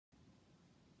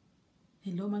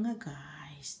Hello mga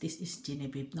guys, this is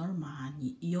Genevieve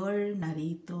Norman, your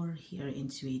narrator here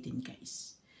in Sweden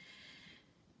guys.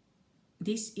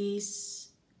 This is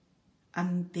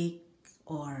antique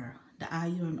or the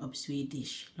iron of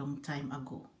Swedish long time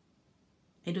ago.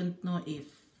 I don't know if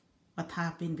what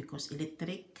happened because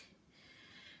electric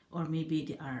or maybe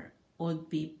they are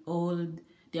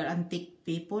they are antique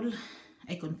people.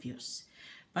 I confuse.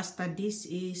 Basta this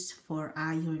is for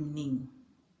ironing.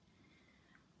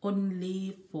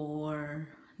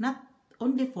 Not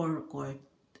only for court,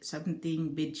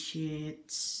 something bed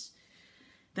sheets.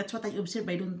 That's what I observe.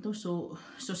 I don't know. So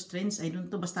strange. I don't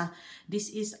know. Basta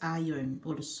this is iron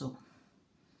also.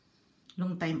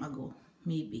 Long time ago,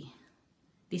 maybe.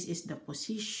 This is the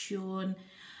position.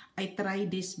 I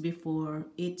tried this before.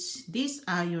 It's this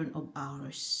iron of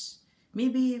ours.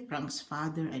 Maybe Frank's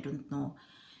father. I don't know.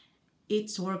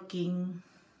 It's working,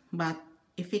 but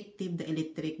effective the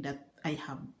electric that I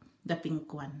have, the pink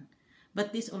one.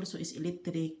 But this also is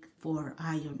electric for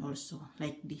iron also,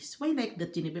 like this. Why like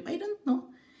that, Genevieve? I don't know.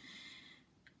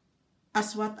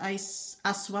 As what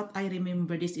I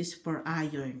remember, this is for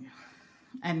iron.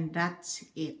 And that's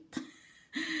it.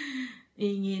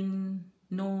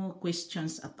 No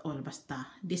questions at all.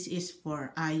 Basta, this is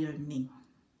for ironing.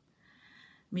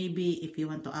 Maybe if you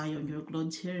want to iron your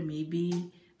clothes here, maybe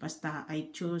basta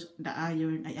I choose the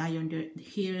iron. I iron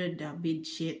here the bed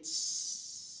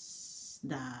sheets,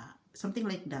 the something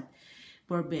like that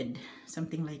for bed,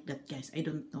 something like that, guys. I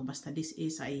don't know. Basta this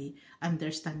is, I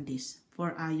understand this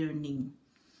for ironing.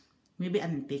 Maybe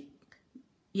antique.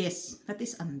 Yes, that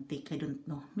is antique. I don't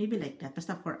know. Maybe like that.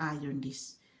 Basta for iron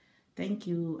this. Thank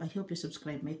you. I hope you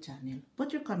subscribe my channel.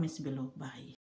 Put your comments below. Bye.